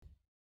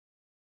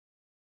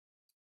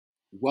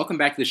Welcome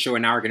back to the show,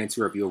 and now we're getting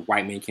into a review of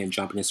White Men Can't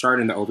Jump. And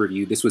starting the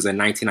overview, this was a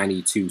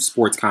 1992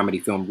 sports comedy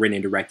film written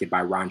and directed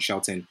by Ron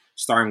Shelton,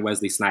 starring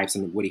Wesley Snipes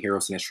and Woody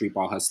Harrelson as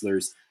streetball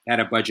hustlers. It had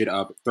a budget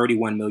of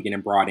 $31 million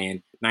and brought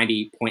in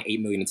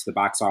 $90.8 million into the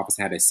box office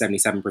and had a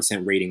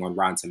 77% rating on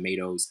Rotten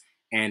Tomatoes.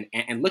 And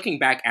looking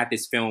back at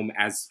this film,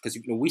 as because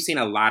we've seen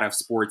a lot of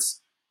sports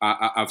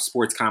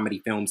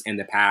comedy films in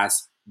the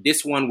past,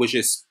 this one was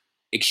just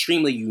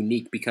extremely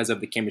unique because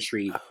of the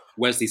chemistry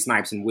Wesley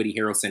Snipes and Woody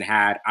Harrelson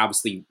had.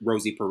 Obviously,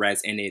 Rosie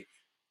Perez in it.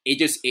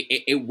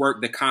 It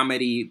worked. The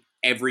comedy,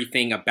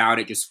 everything about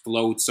it just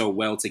flowed so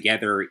well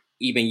together.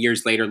 Even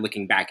years later,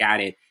 looking back at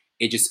it,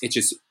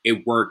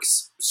 it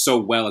works so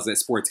well as a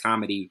sports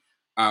comedy.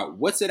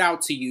 What stood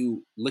out to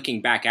you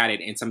looking back at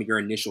it and some of your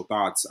initial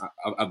thoughts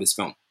of this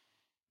film?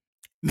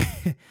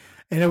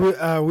 And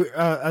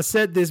I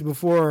said this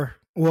before.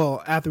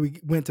 Well, after we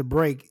went to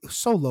break, it was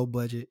so low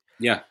budget.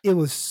 Yeah, it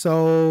was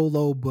so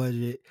low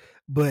budget.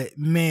 But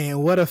man,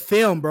 what a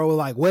film, bro.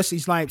 Like Wesley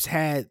Snipes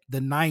had the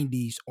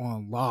 90s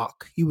on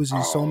lock. He was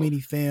in so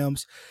many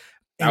films.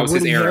 And that was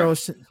Woody his era.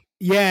 Harrelson,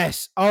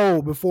 yes.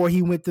 Oh, before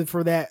he went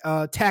for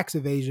that tax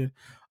evasion.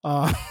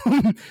 But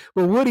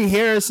Woody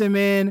Harrelson,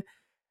 man,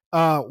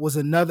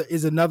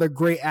 is another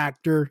great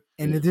actor.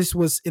 And this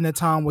was in a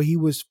time where he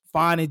was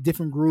finding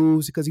different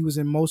grooves because he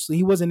wasn't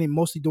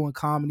mostly doing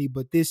comedy,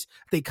 but I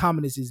think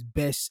comedy is his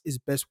best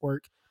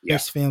work. Yeah.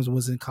 Best films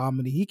was in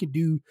comedy. He could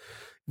do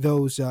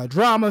those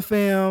drama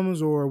films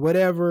or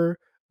whatever,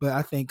 but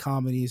I think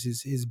comedy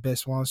is his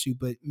best one suit.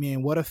 But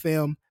man, what a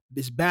film.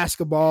 It's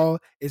basketball,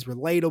 it's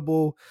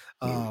relatable.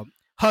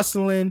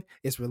 Hustling,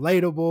 it's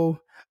relatable.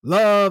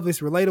 Love,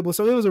 it's relatable.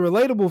 So it was a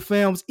relatable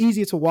film. It's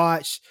easier to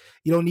watch.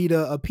 You don't need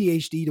a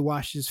PhD to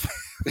watch this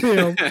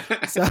film.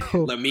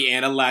 So let me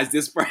analyze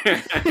this.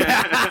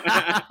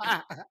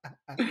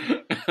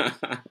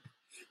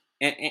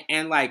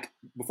 And like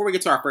before we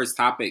get to our first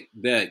topic,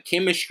 the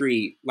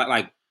chemistry,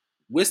 like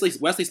Wesley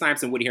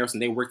Snipes and Woody Harrelson,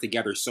 they work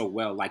together so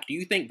well. Like, do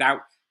you think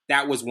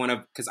that was one of,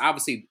 because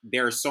obviously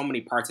there are so many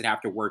parts that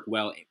have to work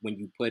well when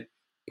you put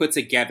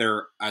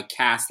together a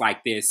cast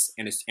like this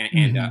and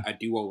a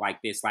duo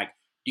like this? Like,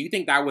 do you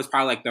think that was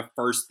probably like the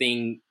first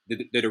thing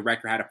the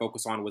director had to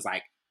focus on was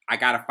like, I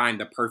gotta find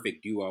the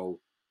perfect duo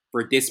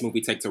for this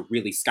movie to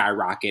really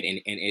skyrocket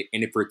and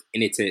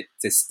it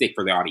to stick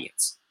for the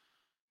audience?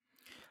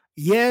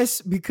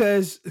 Yes,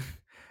 because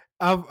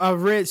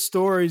I've read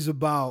stories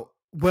about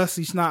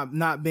Wesley Snipes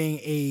not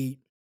being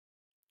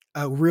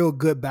a real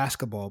good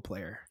basketball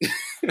player.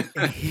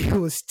 And he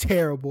was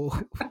terrible.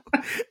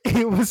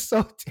 It was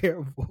so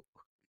terrible.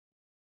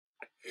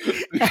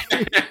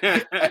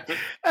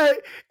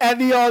 At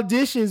the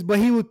auditions, but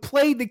he would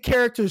play the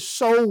character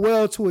so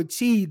well to a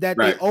T that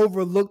they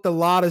overlooked a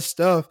lot of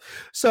stuff.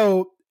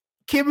 So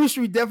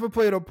chemistry definitely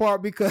played a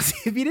part, because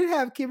if he didn't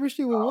have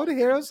chemistry with Woody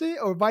Harrelson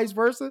or vice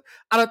versa,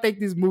 I don't think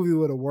this movie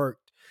would have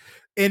worked.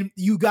 And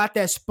you got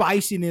that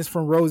spiciness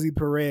from Rosie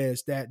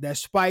Perez, that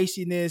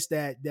spiciness,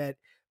 that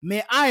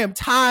man, I am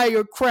tired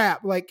of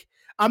crap. Like,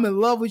 I'm in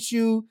love with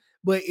you,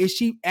 but if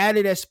she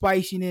added that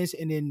spiciness,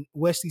 and then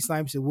Wesley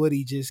Snipes and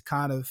Woody just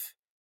kind of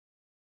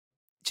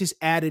just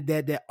added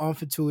that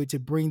oomph to it to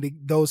bring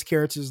those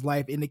characters'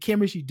 life, and the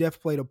chemistry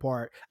definitely played a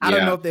part. I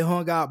don't know if they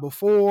hung out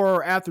before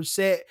or after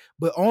set,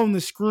 but on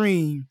the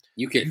screen,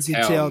 you can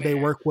tell they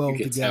work well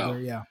together. Tell.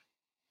 Yeah,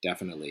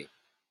 definitely.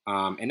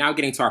 And now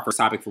getting to our first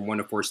topic, from 1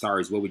 to 4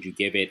 stars, what would you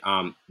give it?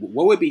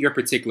 What would be your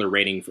particular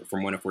rating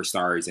from 1 to 4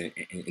 stars,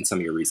 and some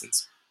of your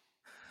reasons?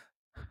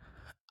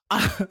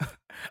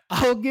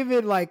 I'll give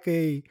it like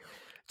a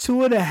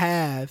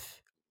 2.5,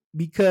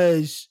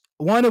 because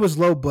one, it was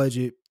low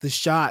budget. The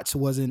shots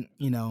wasn't,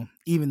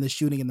 even the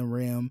shooting in the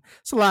rim.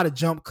 It's a lot of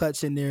jump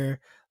cuts in there,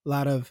 a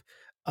lot of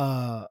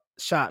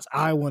shots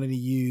I wanted to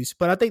use.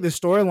 But I think the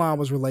storyline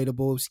was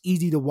relatable. It was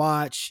easy to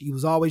watch. He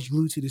was always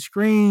glued to the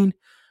screen.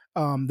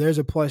 There's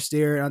a plus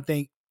there. And I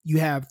think you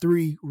have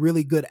 3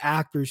 really good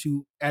actors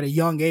who, at a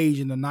young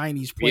age in the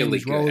 90s, played really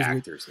these roles. Good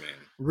actors, man.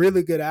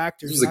 Really good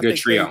actors. This is a good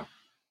trio.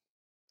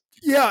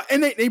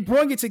 And they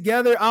brought it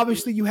together.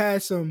 Obviously, you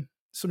had some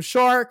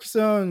sharks,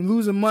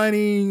 losing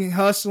money,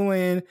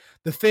 hustling,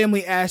 the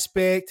family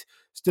aspect,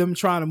 them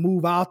trying to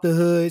move out the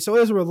hood. So it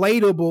was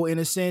relatable in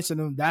a sense,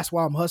 and that's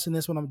why I'm hustling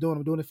this. What I'm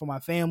doing it for my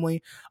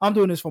family. I'm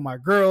doing this for my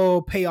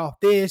girl. Pay off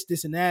this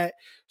and that.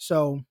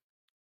 So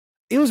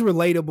it was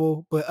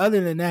relatable. But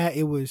other than that,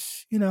 it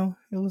was,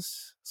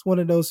 it's one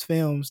of those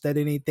films that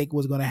they didn't think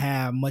was going to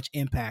have much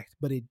impact,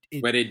 but it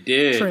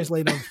did.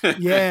 Translated.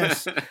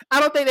 Yes.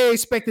 I don't think they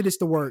expected this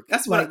to work.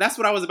 That's what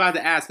I was about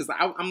to ask, because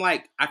I'm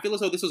like, I feel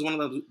as though this was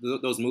one of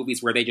those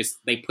movies where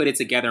they put it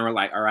together and were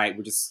like, all right,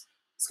 it's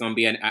going to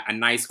be a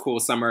nice, cool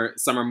summer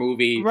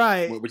movie.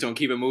 Right. We're going to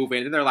keep it moving.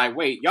 And then they're like,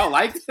 wait, y'all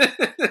liked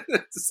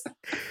this?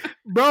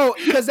 Bro,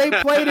 because they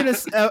played in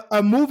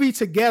a movie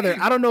together.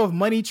 I don't know if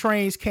Money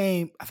Train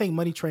came. I think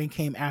Money Train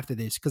came after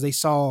this, because they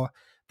saw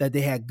that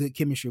they had good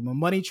chemistry. But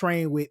Money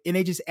Train and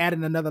they just added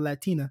another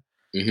Latina,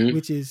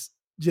 which is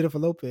Jennifer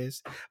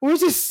Lopez,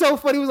 which is so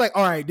funny. He was like,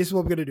 all right, this is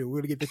what we're going to do. We're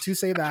going to get the two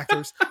same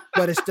actors,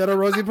 but instead of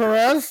Rosie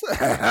Perez, we're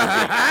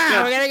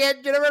going to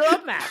get Jennifer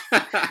Lopez.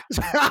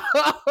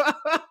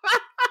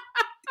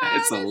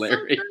 It's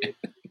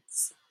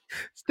hilarious.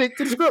 Stick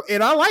to the script.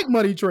 And I like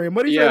Money Train.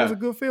 Money Train was a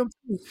good film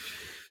too.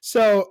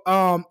 So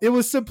it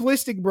was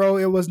simplistic, bro.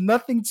 It was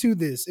nothing to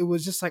this. It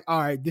was just like, all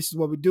right, this is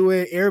what we're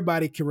doing.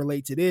 Everybody can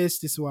relate to this.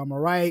 This is what I'm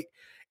gonna write.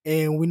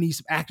 And we need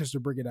some actors to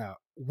bring it out.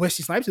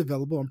 Wesley Snipes is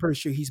available. I'm pretty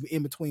sure he's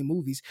in between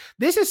movies.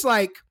 This is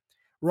like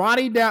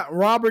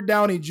Robert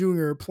Downey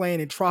Jr. playing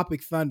in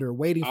Tropic Thunder,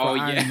 waiting for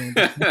Iron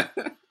Man.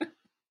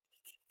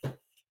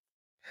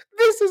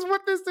 This is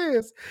what this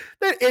is.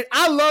 And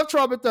I love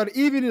Tropic Thunder,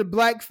 even in the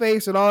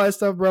blackface and all that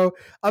stuff, bro.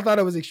 I thought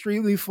it was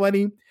extremely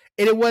funny.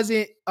 And it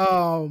wasn't,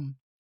 and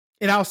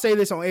I'll say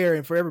this on air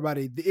and for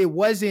everybody, it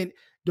wasn't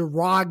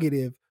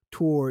derogative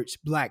towards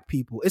black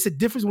people. It's a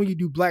difference when you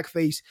do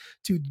blackface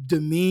to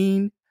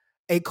demean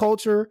a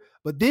culture,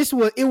 but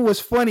it was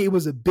funny. It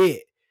was a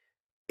bit.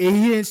 And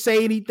he didn't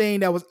say anything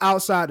that was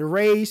outside the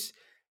race.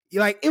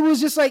 Like it was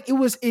just like it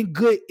was in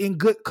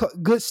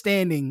good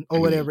standing or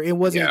whatever. It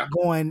wasn't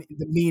going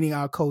demeaning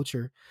our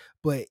culture.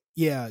 But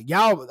yeah,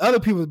 y'all other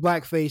people's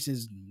blackface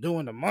is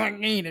doing the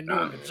money and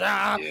doing the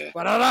job.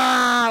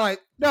 Like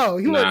no,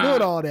 he wasn't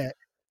doing all that.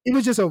 It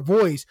was just a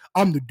voice.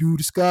 I'm the dude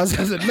disguised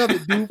as another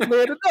dude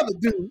playing another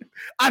dude.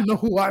 I know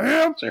who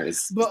I am. Sure.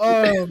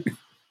 But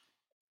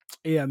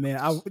yeah, man,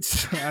 I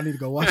need to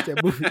go watch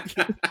that movie.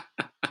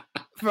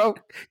 Bro,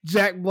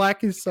 Jack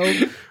Black is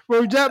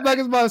Jack Black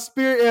is my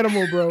spirit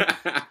animal, bro.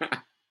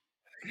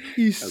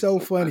 He's so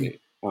funny.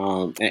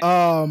 I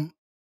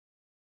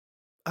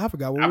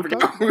forgot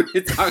what we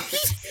were talking.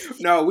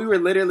 No, we were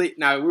literally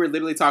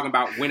talking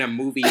about when a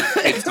movie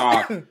takes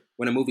off.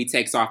 When a movie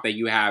takes off, that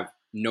you have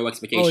no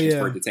expectations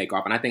for it to take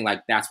off, and I think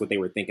like that's what they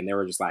were thinking. They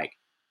were just like,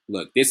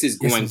 "Look, this is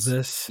going.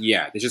 This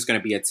is going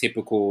to be a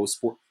typical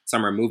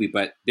summer movie."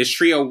 But this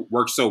trio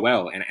works so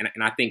well, and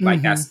I think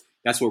like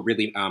that's what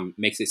really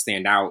makes it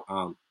stand out.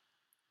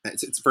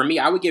 For me,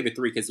 I would give it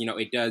 3 because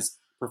it does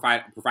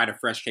provide a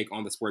fresh take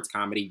on the sports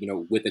comedy,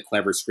 with a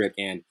clever script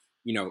and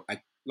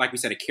like we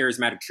said, a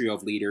charismatic trio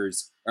of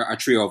leaders, or a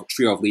trio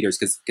of leaders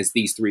because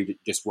these 3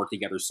 just work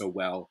together so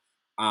well.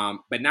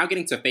 But now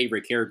getting to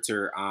favorite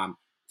character,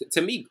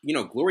 to me,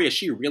 Gloria,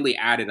 she really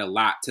added a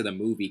lot to the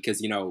movie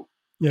because if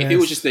it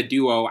was just a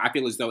duo, I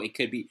feel as though it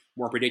could be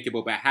more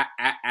predictable. But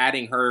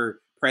adding her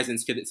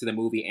presence to the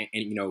movie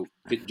and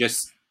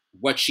just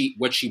what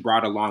she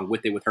brought along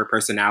with it, with her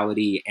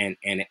personality and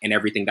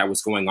everything that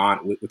was going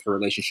on with her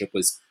relationship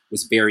was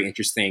very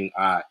interesting.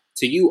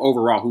 To you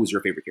overall, who was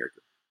your favorite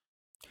character?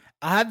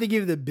 I have to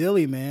give it to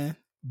Billy, man.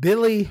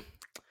 Billy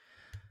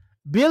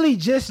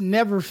just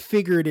never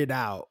figured it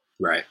out.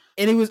 Right.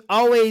 And he was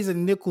always a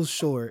nickel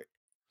short.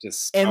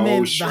 Just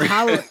short.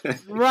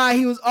 Right.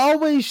 He was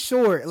always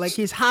short. Like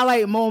his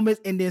highlight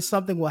moments and then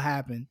something will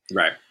happen.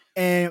 Right.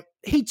 And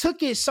he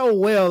took it so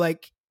well.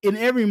 Like in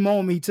every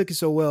moment he took it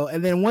so well.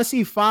 And then once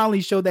he finally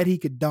showed that he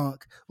could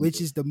dunk,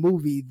 which is the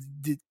movie,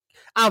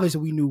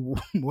 obviously we knew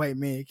white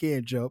men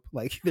can't jump.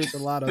 Like there's a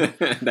lot of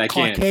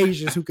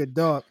Caucasians who could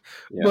dunk.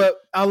 Yeah. But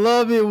I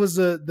love it was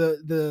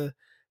the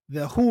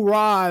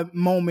hoorah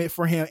moment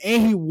for him.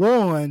 And he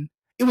won.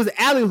 It was an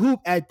alley hoop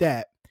at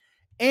that.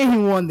 And he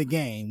won the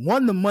game,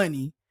 won the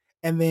money.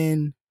 And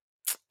then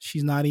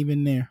she's not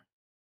even there.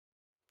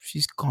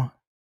 She's gone.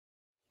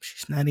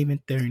 She's not even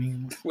there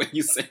anymore. When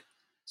you say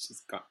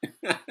she's gone.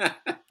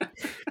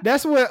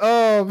 That's what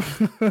Marlon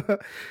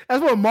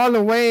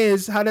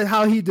Wayans,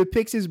 how he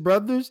depicts his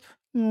brothers.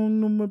 Oh,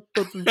 no, my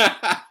brother.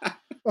 I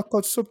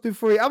got something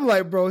for you. I'm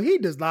like, bro, he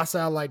does not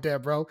sound like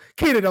that, bro.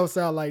 Keenan don't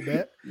sound like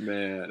that.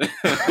 Man.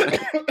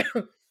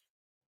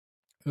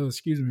 Oh,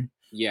 excuse me.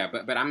 Yeah,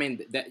 but I mean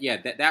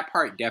that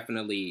part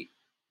definitely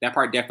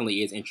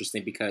is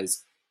interesting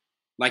because,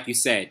 like you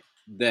said,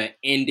 the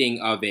ending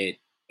of it,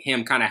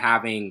 him kind of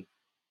having,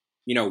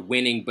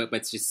 winning, but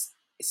just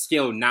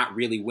still not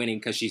really winning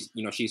because she's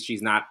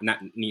not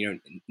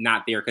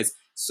there because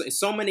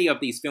so many of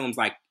these films,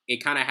 like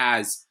it kind of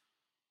has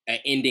an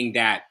ending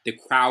that the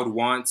crowd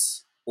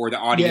wants or the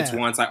audience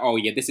wants, like, oh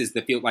yeah, this is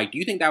the feel. Like, do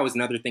you think that was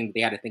another thing that they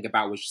had to think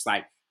about, was just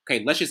like,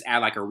 okay, let's just add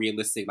like a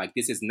realistic, like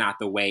this is not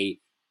the way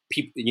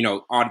people,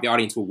 the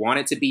audience would want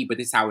it to be, but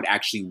this is how it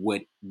actually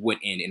would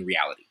end in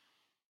reality.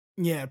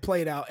 Yeah, it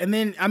played out. And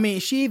then, I mean,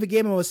 she even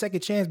gave him a second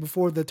chance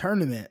before the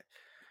tournament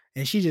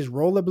and she just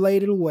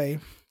rollerbladed away.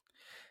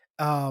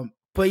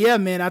 But yeah,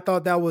 man, I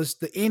thought that was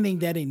the ending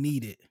that it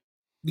needed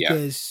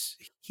because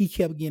he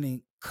kept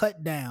getting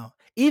cut down,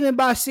 even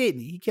by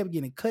Sydney. He kept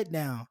getting cut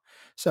down.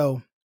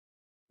 So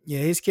yeah,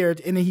 his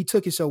character, and then he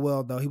took it so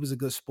well, though. He was a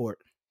good sport.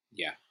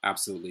 Yeah,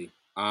 absolutely.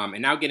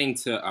 And now getting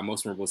to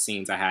most memorable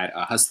scenes, I had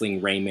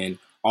Hustling Raymond,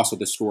 also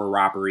the store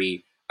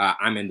robbery,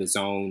 I'm in the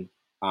Zone,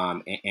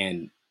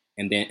 and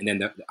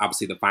then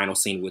obviously the final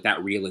scene with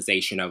that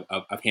realization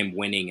of him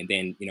winning, and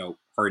then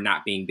her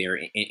not being there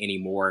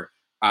anymore.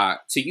 To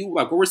you,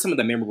 like, what were some of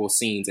the memorable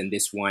scenes in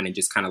this one, and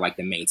just kind of like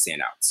the main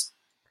standouts?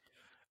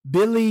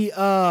 Billy,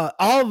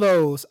 all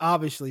those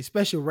obviously,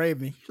 especially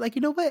Raven. He's like,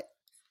 you know what?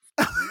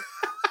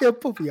 He'll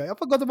poof you. I'm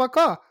gonna go to my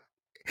car.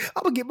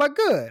 I'm gonna get my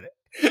gun,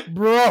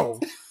 bro.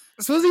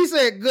 As soon as he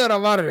said good,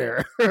 I'm out of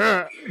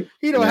there.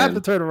 He don't have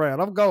to turn around.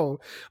 I'm going.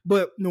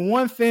 But the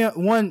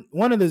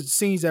one of the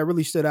scenes that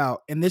really stood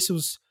out, and this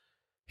was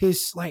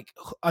his like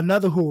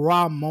another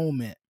hurrah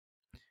moment,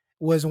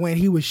 was when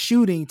he was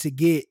shooting to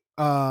get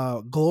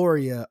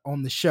Gloria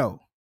on the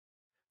show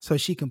so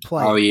she can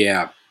play. Oh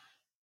yeah.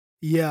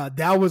 Yeah,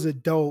 that was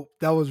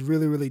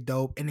really, really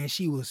dope. And then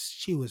she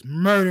was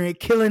murdering,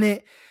 killing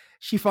it.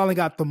 She finally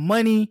got the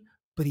money,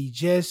 but he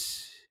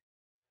just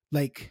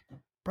like,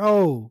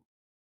 bro,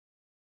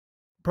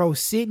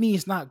 Sydney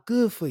is not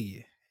good for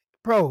you.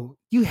 Bro,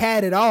 you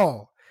had it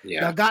all.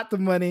 Yeah. Y'all got the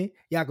money.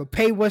 Y'all could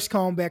pay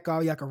Westcomb back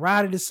off. Y'all could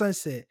ride to the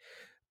sunset.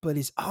 But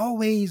it's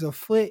always a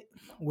foot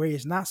where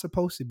it's not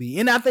supposed to be.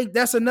 And I think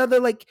that's another,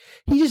 like,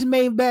 he just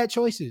made bad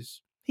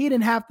choices. He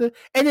didn't have to.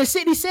 And then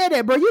Sydney said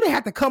that, bro. You didn't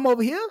have to come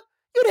over here.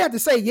 You didn't have to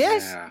say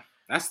yes. Yeah,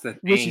 that's the thing.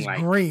 Which is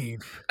green.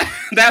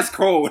 That's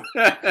cold.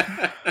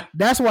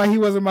 That's why he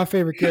wasn't my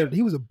favorite character.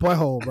 He was a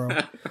butthole, bro.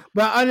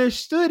 But I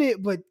understood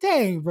it. But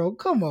dang, bro,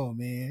 come on,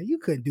 man. You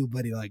couldn't do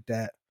Buddy like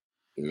that.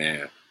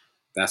 Man,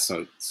 that's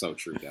so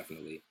true,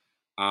 definitely.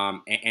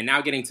 And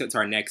now getting to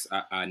our next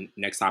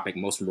topic,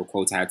 most memorable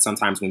quotes I had.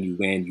 Sometimes when you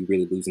win, you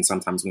really lose, and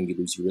sometimes when you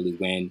lose, you really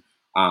win.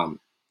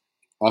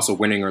 Also,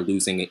 winning or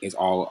losing is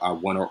all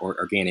one or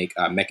organic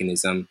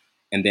mechanism.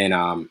 And then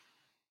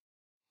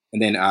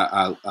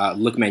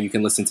look, man, you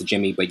can listen to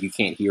Jimmy, but you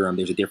can't hear him.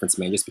 There's a difference,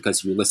 man. Just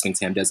because you're listening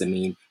to him doesn't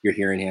mean you're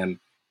hearing him.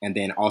 And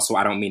then also,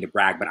 I don't mean to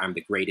brag, but I'm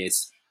the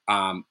greatest.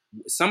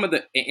 Some of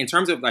the, in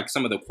terms of like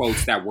some of the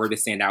quotes that were the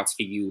standouts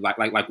for you,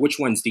 like which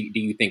ones do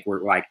you think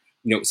were like,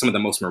 some of the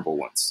most memorable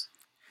ones?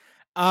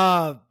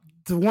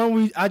 The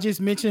one I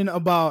just mentioned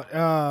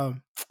about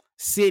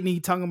Sydney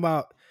talking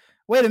about,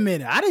 wait a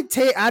minute, I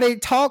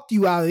didn't talk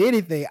you out of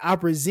anything. I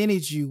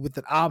presented you with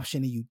an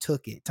option and you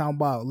took it. Talking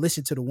about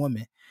listen to the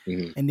woman.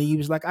 Mm-hmm. And then he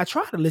was like, I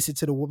tried to listen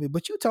to the woman,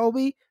 but you told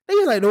me. Then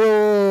he was like,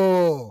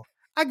 no,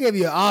 I gave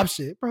you an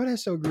option. Bro,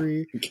 that's so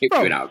green.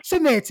 Bro,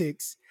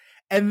 semantics.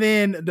 And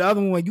then the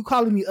other one, you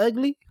calling me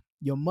ugly?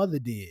 Your mother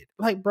did.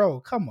 Like,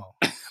 bro, come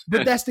on.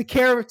 But that's the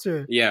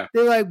character. Yeah.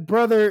 They're like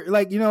brother,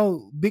 like,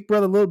 big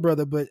brother, little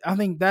brother. But I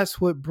think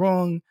that's what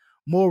brought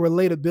more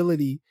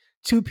relatability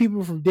to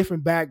people from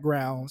different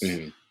backgrounds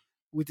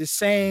with the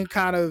same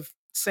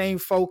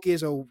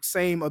focus or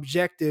same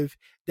objective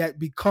that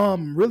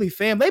become really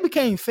family. They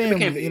became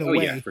family in a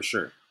way. Yeah, for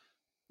sure.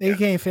 They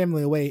became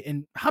family away.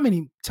 And how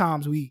many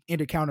times we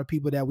encounter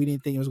people that we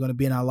didn't think was going to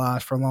be in our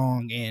lives for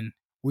long, and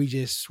we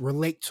just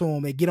relate to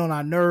them. They get on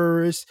our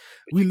nerves.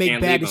 We make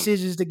bad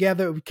decisions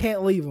together. We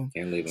can't leave them.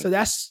 So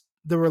that's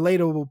the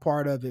relatable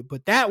part of it.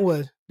 But that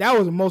was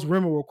the most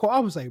memorable quote. I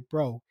was like,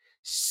 bro,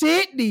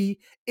 Sydney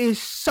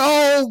is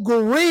so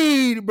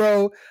green,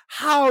 bro.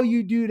 How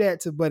you do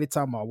that to Buddy?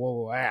 Talking about,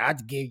 whoa, I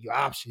gave you an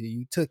option.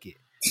 You took it.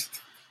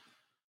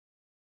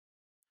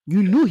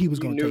 You knew he was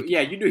going to take it.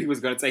 Yeah, you knew he was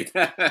going to take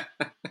that.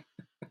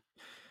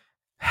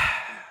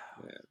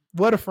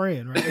 What a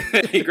friend,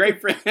 right?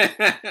 Great friend.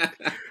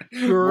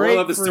 Moral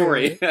of the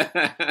story.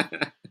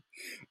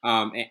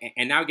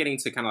 And now getting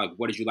to kind of like,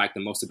 what did you like the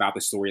most about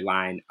the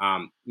storyline?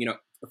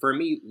 For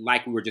me,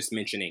 like we were just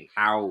mentioning,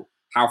 how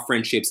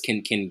friendships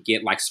can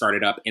get like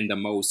started up in the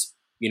most,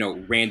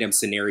 random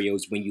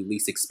scenarios when you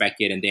least expect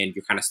it. And then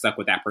you're kind of stuck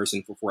with that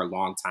person for a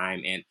long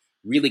time and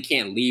really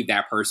can't leave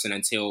that person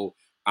until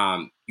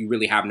you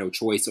really have no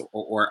choice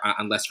or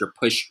unless you're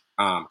pushed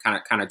kind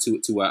of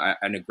to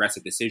an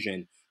aggressive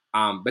decision.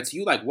 But to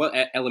you, like, what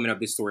element of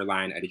this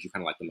storyline did you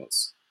kind of like the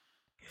most?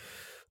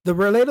 The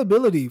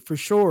relatability, for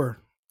sure.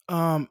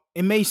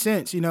 It made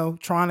sense,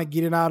 trying to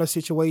get it out of a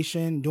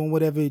situation, doing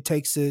whatever it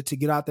takes to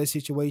get out that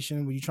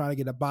situation when you're trying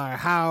to buy a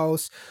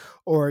house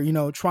or,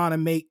 trying to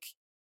make,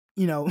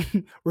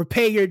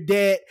 repay your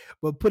debt,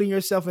 but putting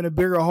yourself in a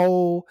bigger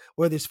hole,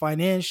 whether it's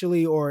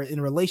financially or in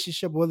a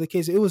relationship, whatever the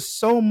case. It was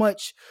so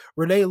much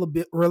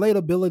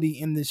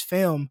relatability in this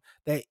film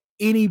that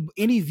any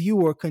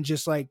viewer can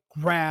just like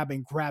grab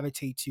and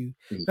gravitate to.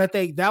 Mm-hmm. I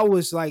think that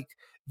was like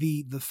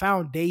the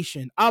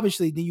foundation.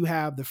 Obviously, then you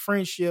have the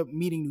friendship,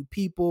 meeting new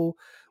people.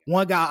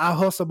 One guy out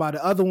hustled by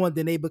the other one,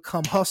 then they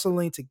become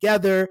hustling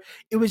together.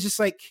 It was just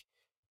like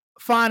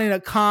finding a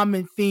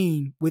common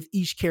theme with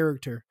each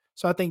character.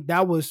 So I think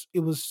that was the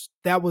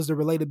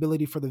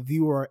relatability for the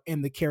viewer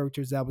and the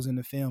characters that was in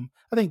the film.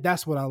 I think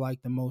that's what I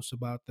liked the most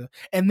about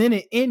and then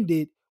it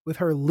ended with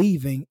her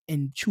leaving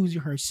and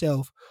choosing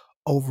herself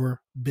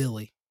over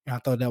Billy. And I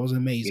thought that was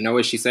amazing. You know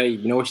what she said?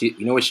 You know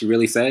what she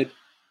really said?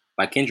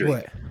 Like Kendrick,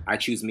 what? I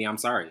choose me. I'm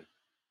sorry.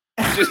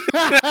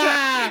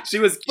 She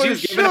was giving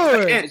us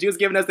the hint. She was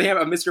giving us the hint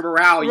of Mr.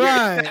 Morale.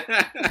 Right.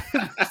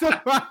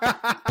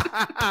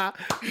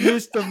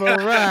 Mr.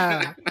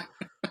 Morale.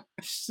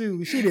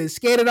 Shoot, she did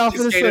skated off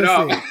in the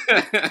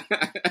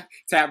sunset.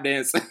 Tap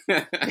dance.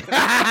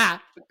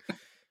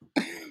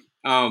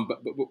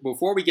 But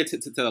before we get to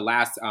the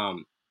last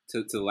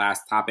to the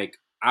last topic,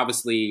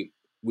 obviously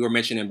we were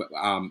mentioning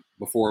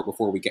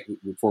before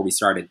we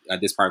started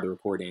this part of the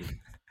recording.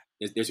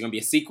 There's going to be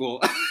a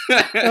sequel.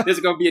 There's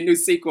going to be a new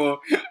sequel.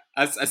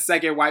 A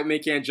second White Man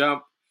Can't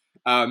Jump.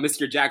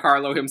 Mr. Jack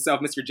Harlow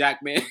himself, Mr.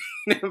 Jackman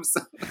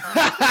himself.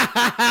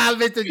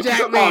 Mr.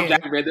 Jackman.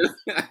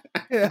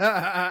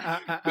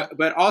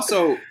 But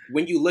also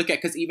when you look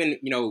at, because even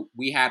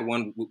we had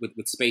one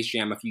with Space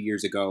Jam a few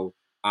years ago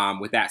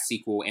with that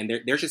sequel, and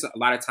there's just a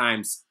lot of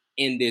times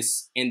in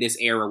this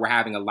era we're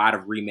having a lot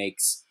of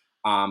remakes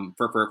from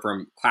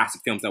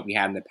classic films that we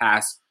had in the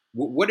past.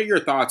 What are your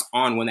thoughts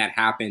on when that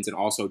happens, and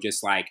also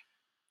just like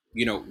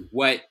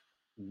what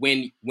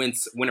when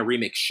a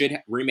remake should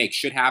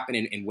happen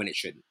and when it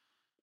shouldn't?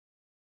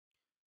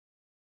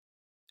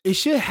 It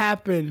should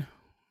happen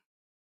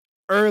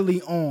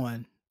early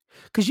on,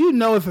 because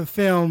if a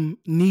film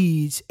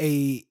needs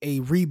a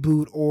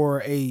reboot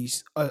or a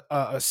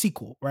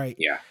sequel, right?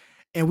 Yeah.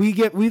 And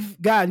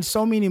we've gotten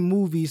so many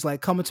movies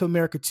like Coming to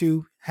America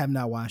 2, have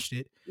not watched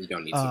it. You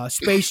don't need to.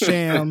 Space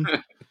Jam,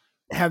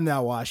 have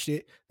not watched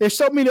it. There's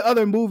so many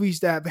other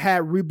movies that have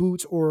had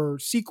reboots or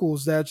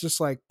sequels that's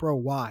just like, bro,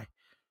 why?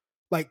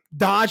 Like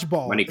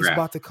Dodgeball is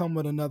about to come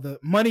with another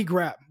money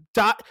grab.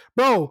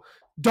 Bro,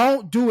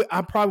 don't do it.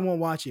 I probably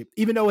won't watch it,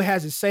 even though it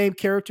has the same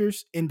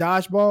characters in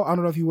Dodgeball. I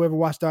don't know if you ever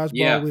watched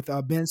Dodgeball with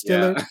Ben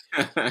Stiller.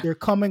 Yeah. They're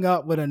coming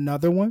up with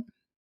another one,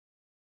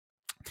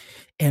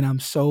 and I'm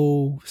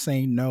so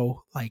saying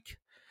no. Like,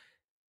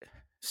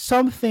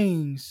 some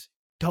things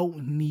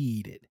don't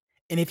need it.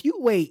 And if you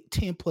wait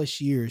 10 plus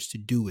years to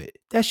do it,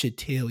 that should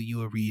tell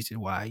you a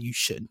reason why you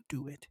shouldn't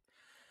do it.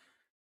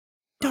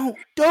 Don't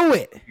do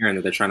it. Hearing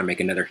that they're trying to make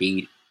another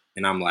Heat,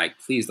 and I'm like,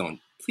 please don't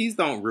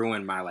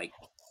ruin my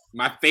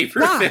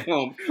favorite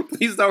film.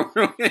 Please don't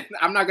ruin it.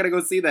 I'm not gonna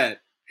go see that.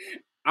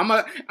 I'm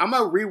a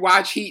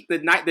rewatch Heat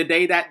the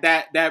day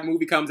that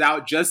movie comes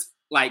out, just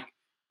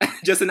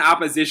in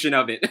opposition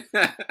of it.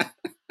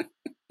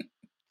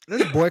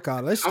 Let's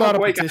boycott. Let's start a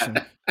petition.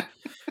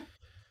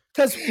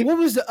 Because what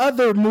was the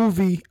other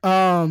movie?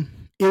 It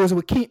was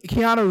with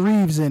Keanu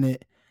Reeves in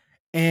it,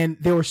 and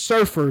there were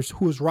surfers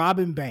who was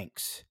robbing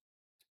banks.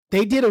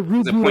 They did a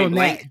reboot on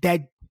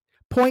that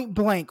Point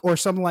Blank or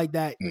something like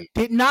that.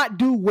 Did not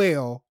do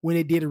well when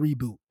they did a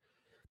reboot.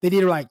 They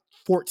did it like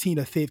 14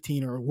 or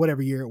 15 or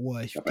whatever year it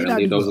was. Y'all better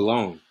leave those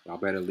alone. Y'all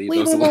better leave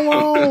those them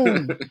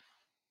alone.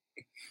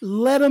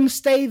 Let them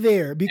stay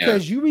there,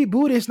 because you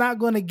reboot, it's not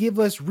going to give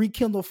us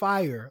rekindle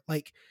fire.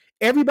 Like,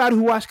 everybody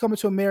who watched Coming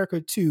to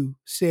America 2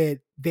 said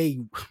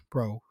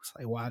it's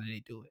like, why did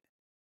they do it?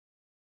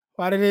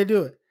 Why did they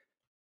do it?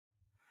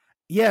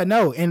 Yeah,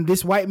 no. And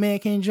this White Man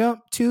Can't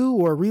Jump 2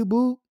 or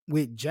reboot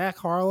with Jack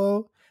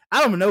Harlow, I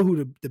don't even know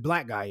who the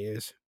black guy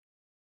is.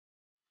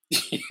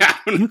 Yeah,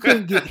 I don't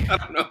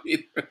know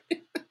either.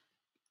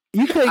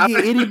 You couldn't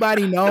get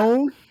anybody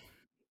known.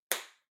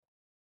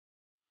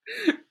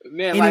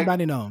 Man,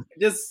 anybody known.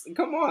 Just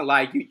come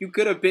on, you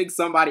could have picked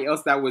somebody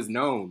else that was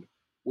known.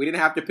 We didn't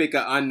have to pick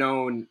an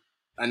unknown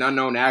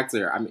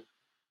actor. I mean,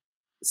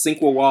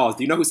 Cinqua Walls.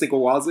 Do you know who Cinqua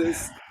Walls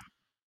is?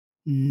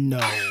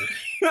 No.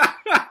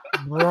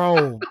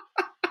 Bro.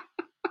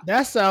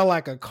 That sounds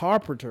like a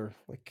carpenter.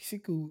 Like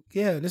Siku,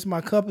 yeah, this is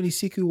my company,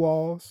 Siku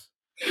Walls.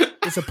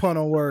 It's a pun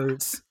on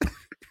words.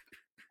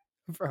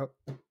 Bro.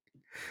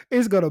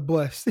 It's gonna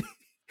bust.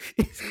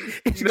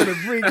 It's gonna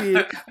bring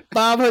in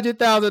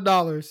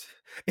 $500,000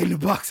 in the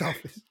box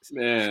office.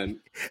 Man.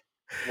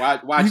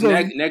 Watch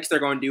next they're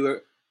gonna do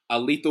a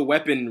Lethal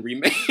Weapon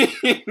remake.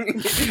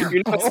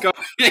 What's going.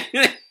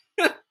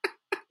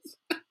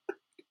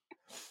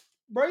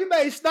 Bro, you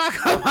made stock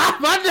come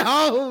out my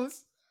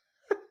nose.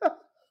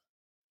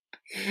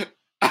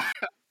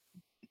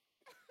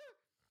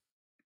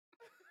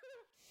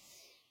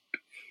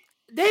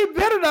 They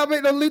better not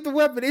make no Lethal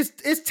Weapon.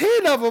 It's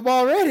 10 of them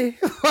already.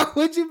 Why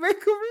would you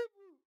make a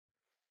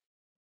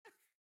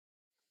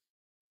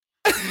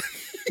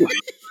reboot?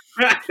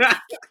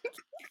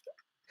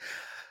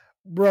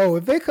 Bro,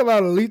 if they come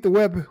out of Lethal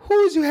Weapon,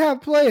 who would you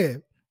have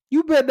playing?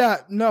 You better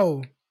not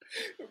know.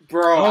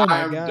 Bro,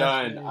 I am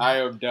done. Man. I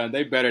am done.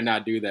 They better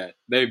not do that.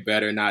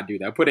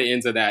 Put an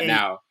end to that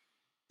now.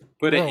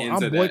 Put an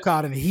end to that. I'm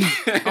boycotting Heat.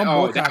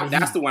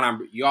 That's the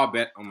one y'all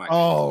bet. Oh my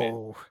God.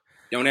 Man.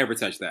 Don't ever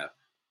touch that.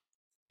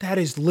 That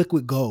is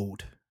liquid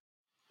gold.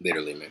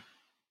 Literally, man.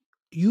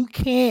 You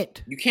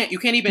can't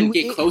even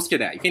get close to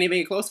that. You can't even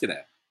get close to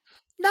that.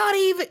 Not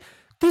even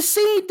the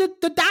scene,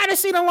 the diner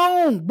scene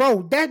alone,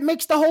 bro. That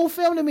makes the whole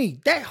film to me.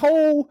 He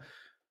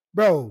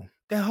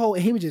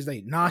was just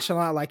like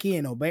nonchalant, like he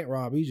ain't no bank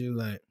robber. He's just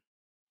like,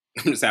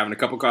 I'm just having a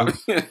cup of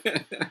coffee.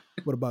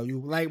 What about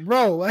you? Like,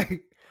 bro,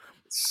 like,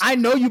 I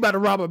know you about to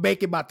rob a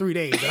bank in about 3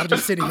 days. I'm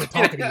just sitting here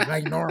talking to you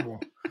like normal.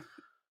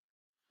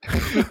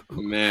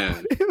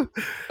 Man.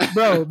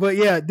 Bro, but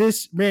yeah,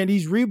 these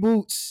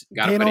reboots,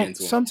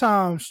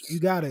 sometimes you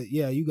gotta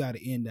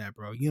end that,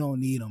 bro. You don't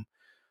need them.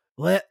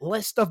 Let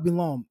stuff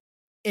belong.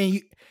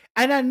 And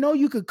I know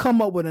you could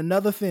come up with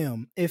another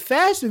film. If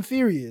Fast and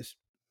Furious,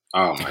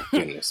 oh my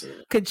goodness,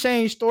 could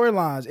change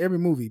storylines every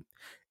movie.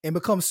 and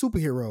become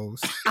superheroes.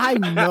 I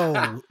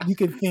know you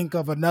can think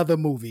of another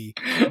movie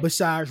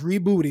besides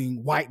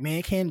rebooting White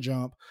Man Can't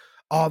Jump,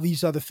 all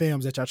these other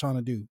films that y'all trying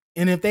to do.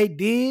 And if they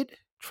did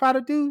try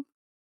to do,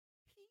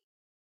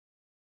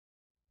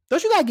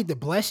 don't you gotta get the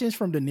blessings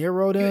from De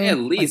Niro then? At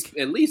least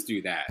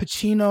do that.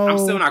 Pacino. I'm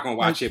still not gonna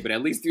watch it, but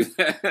at least do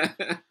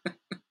that.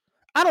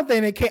 I don't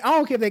think they came. I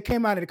don't care if they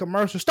came out of the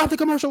commercial. Stop the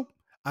commercial.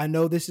 I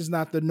know this is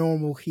not the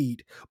normal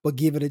heat, but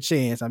give it a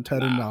chance. I'm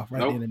turning it off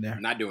right then and there.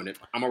 I'm not doing it.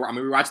 I'm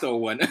gonna rewatch the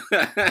old one.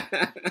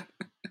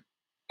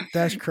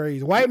 That's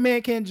crazy. White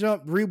Man Can't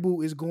Jump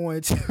reboot is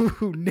going to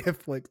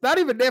Netflix. Not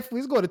even Netflix.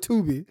 It's going to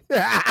Tubi.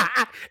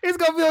 It's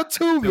going to be on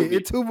Tubi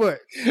in 2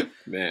 months.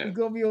 Man. It's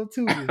going to be on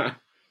Tubi.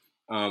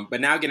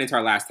 But now getting into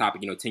our last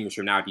topic, 10 years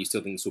from now, do you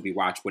still think this will be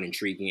watchable and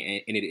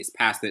intriguing? And it is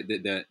past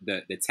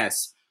the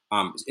test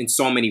in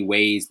so many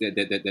ways,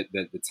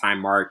 the time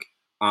mark.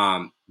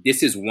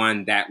 This is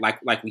one that,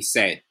 like we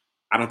said,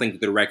 I don't think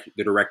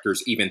the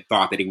directors even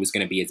thought that it was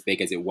going to be as big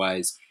as it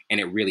was, and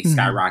it really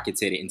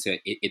skyrocketed into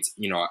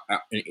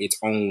its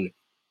own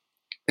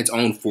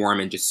form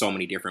in just so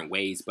many different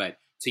ways. But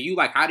to you,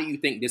 how do you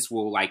think this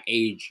will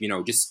age?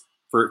 Just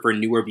for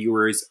newer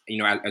viewers,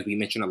 as we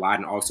mentioned a lot,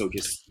 and also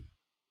just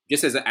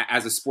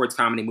as a sports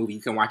comedy movie,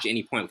 you can watch at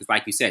any point because,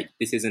 like you said,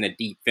 this isn't a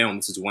deep film.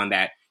 This is one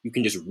that you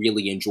can just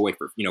really enjoy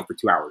for 2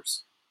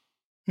 hours.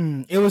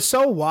 It was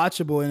so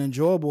watchable and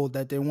enjoyable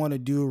that they want to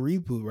do a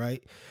reboot,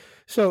 right?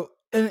 So,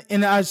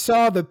 and I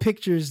saw the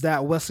pictures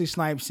that Wesley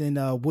Snipes and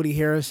Woody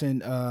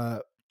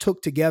Harrelson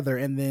took together,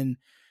 and then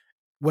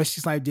Wesley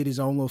Snipes did his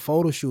own little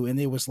photo shoot, and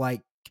it was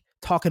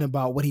talking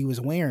about what he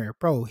was wearing.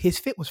 Bro, his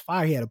fit was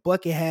fire. He had a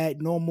bucket hat,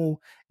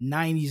 normal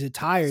 90s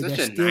attire. Such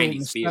that's a still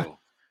 90s feel.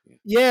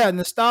 Yeah,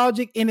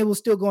 nostalgic, and it was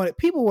still going.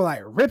 People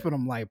were ripping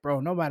him,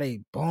 bro,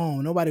 nobody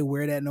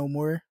wear that no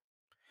more.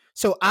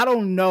 So I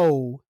don't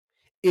know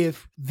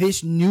if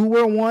this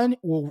newer one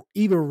will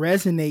even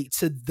resonate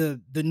to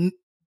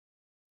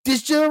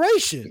this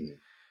generation.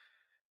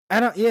 I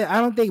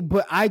don't think,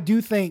 but I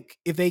do think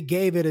if they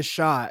gave it a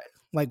shot,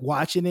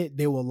 watching it,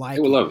 they will like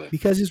it. Love it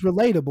because it's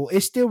relatable.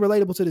 It's still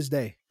relatable to this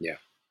day. Yeah.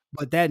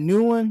 But that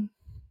new one,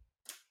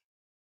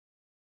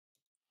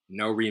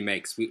 no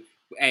remakes.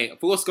 Hey,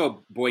 Full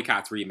Scope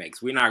boycotts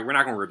remakes. We're not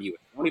going to review it.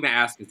 Don't even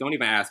ask us.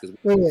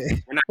 We're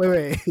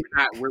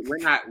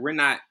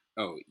not.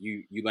 Oh,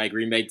 you like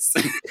remakes?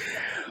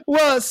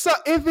 Well, so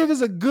if it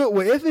is a good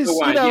one, if it's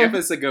if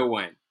it's a good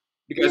one,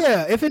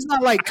 because if it's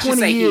not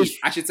 20 years,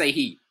 I should say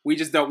Heat. We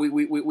just don't.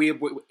 We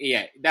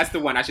yeah, that's the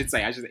one I should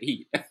say. I should say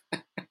Heat.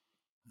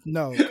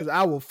 No, because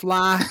I will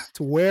fly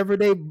to wherever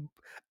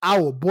I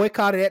will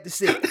boycott it at the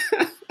city.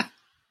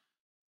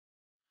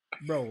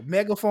 Bro,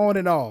 megaphone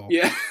and all.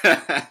 Yeah.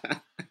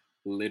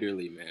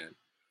 Literally, man.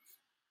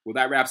 Well,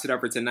 that wraps it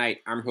up for tonight.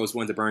 I'm your host,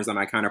 Wendell Burns. I'm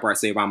my counterpart,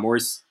 Savon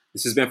Morse.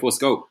 This has been Full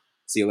Scope.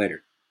 See you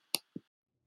later.